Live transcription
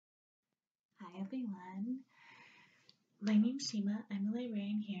everyone. My name's Shima. I'm a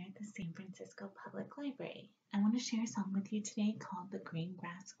librarian here at the San Francisco Public Library. I want to share a song with you today called The Green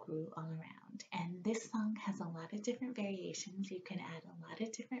Grass Grew All Around. And this song has a lot of different variations. You can add a lot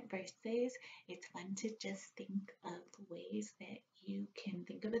of different verses. It's fun to just think of ways that you can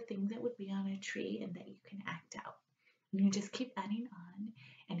think of a thing that would be on a tree and that you can act out. And you just keep adding on,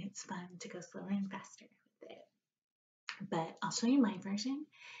 and it's fun to go slower and faster with it. But I'll show you my version,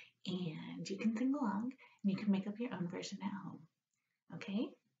 and you can sing along and you can make up your own version at home. Okay,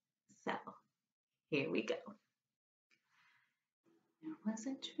 so here we go. There was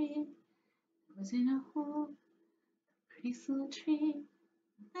a tree that was in a hole, a pretty little tree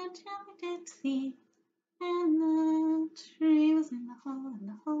that Jelly did see. And the tree was in the hole, and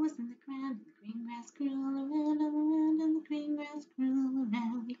the hole was in the ground, and the green grass grew all around, and the green grass grew all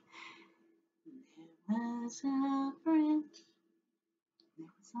around. There was a branch that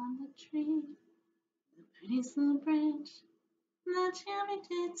was on the tree, the prettiest little branch that Jelly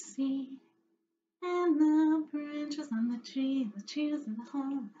did see. And the branch was on the tree, and the tree was in the hole,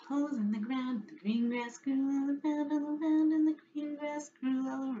 and the hole was in the ground, and the green grass grew all around, and the green grass grew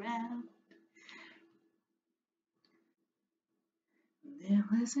all around. There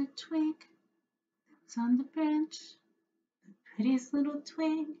was a twig that was on the branch, the prettiest little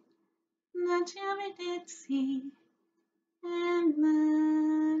twig that you ever did see. And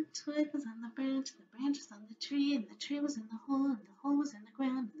the twig was on the branch was on the tree was in the hole, and the hole was in the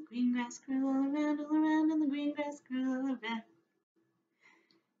ground, and the green grass grew all around, and the green grass grew all around.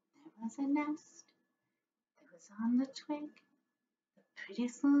 There was a nest that was on the twig, the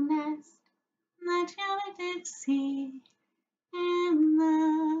prettiest little nest that you ever did see. And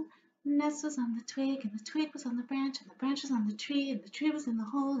the nest was on the twig, and the twig was on the branch was on the tree was in the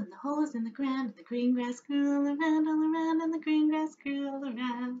hole was in the ground, and the green grass grew all around, and the green grass grew all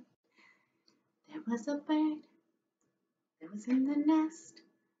around. There was a bird that was in the nest,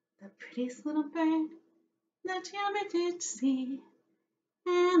 the prettiest little bird that you ever did see.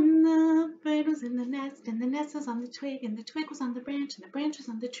 And the bird was in the nest was on the twig was on the branch was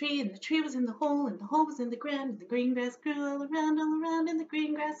on the tree was in the hole was in the ground, and the green grass grew all around, and the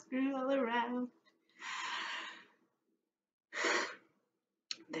green grass grew all around.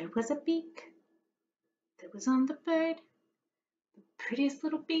 There was a beak that was on the bird, the prettiest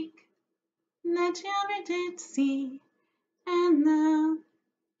little beak that you ever did see. And the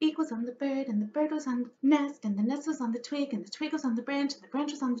beak was on the bird, and the bird was on the nest was on the twig was on the branch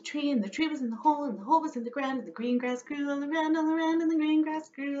was on the tree was in the hole was in the ground, and the green grass grew all around, and the green grass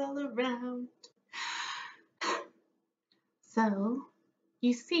grew all around. So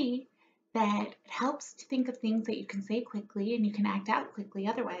you see that it helps to think of things that you can say quickly and you can act out quickly.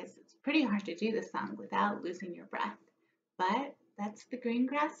 Otherwise, it's pretty hard to do this song without losing your breath. But that's The Green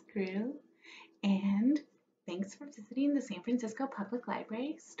Grass Grew, and thanks for visiting the San Francisco Public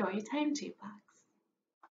Library Storytime Jukebox.